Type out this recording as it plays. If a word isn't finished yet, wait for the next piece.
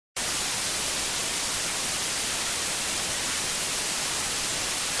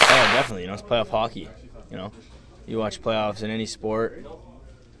definitely. It's playoff hockey. You watch playoffs in any sport,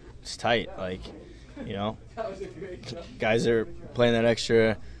 it's tight. Guys are playing that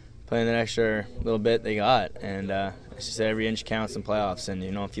extra little bit they got, and it's just every inch counts in playoffs. And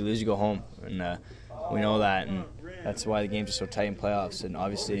if you lose, you go home, and we know that, and that's why the games are so tight in playoffs. And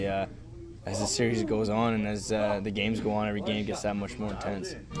obviously, as the series goes on and as the games go on, every game gets that much more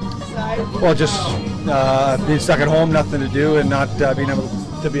intense. Well, just being stuck at home, nothing to do, and not being able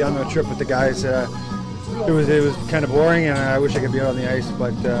to be on the trip with the guys. It was kind of boring, and I wish I could be out on the ice,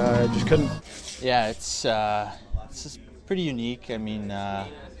 but I just couldn't. Yeah, it's just pretty unique. I mean,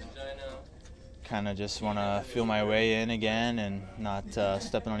 kind of just want to feel my way in again and not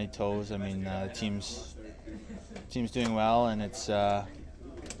stepping on any toes. I mean, the team's doing well, and it's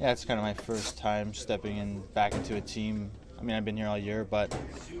it's kind of my first time stepping back into a team. I mean, I've been here all year, but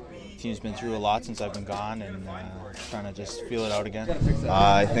the team's been through a lot since I've been gone, and trying to just feel it out again.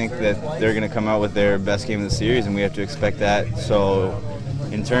 I think that they're going to come out with their best game of the series, and we have to expect that. So,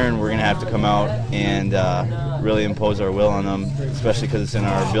 in turn, we're going to have to come out and really impose our will on them, especially because it's in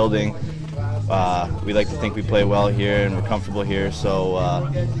our building. We like to think we play well here and we're comfortable here.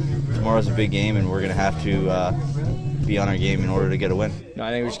 So tomorrow's a big game, and we're going to have to be on our game in order to get a win. No,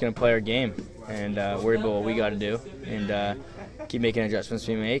 I think we're just going to play our game and worry about what we got to do, and keep making adjustments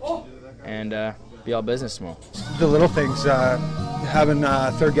we make, and be all business tomorrow. The little things, having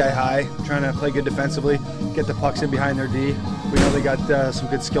third guy high, trying to play good defensively, get the pucks in behind their D. We know they got some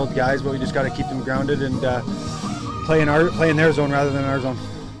good skilled guys, but we just got to keep them grounded and play in their zone rather than our zone.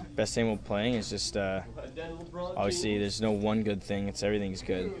 Best thing with playing is just obviously there's no one good thing. Everything's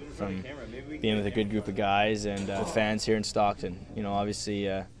good, from being with a good group of guys and the fans here in Stockton. Obviously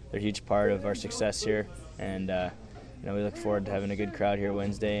they're a huge part of our success here, and we look forward to having a good crowd here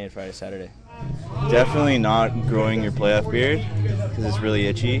Wednesday and Friday, Saturday. Definitely not growing your playoff beard because it's really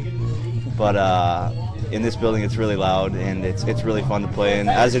itchy, but in this building it's really loud and it's really fun to play in,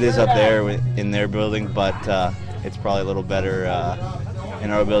 as it is up there in their building, but it's probably a little better in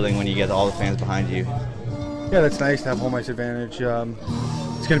our building when you get all the fans behind you. Yeah, that's nice to have home ice advantage.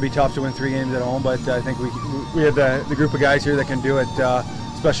 It's going to be tough to win 3 games at home, but I think we have the group of guys here that can do it,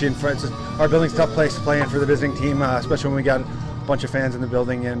 especially in front. Our building's a tough place to play in for the visiting team, especially when we got a bunch of fans in the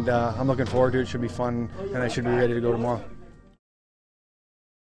building, and I'm looking forward to it. It should be fun, and I should be ready to go tomorrow.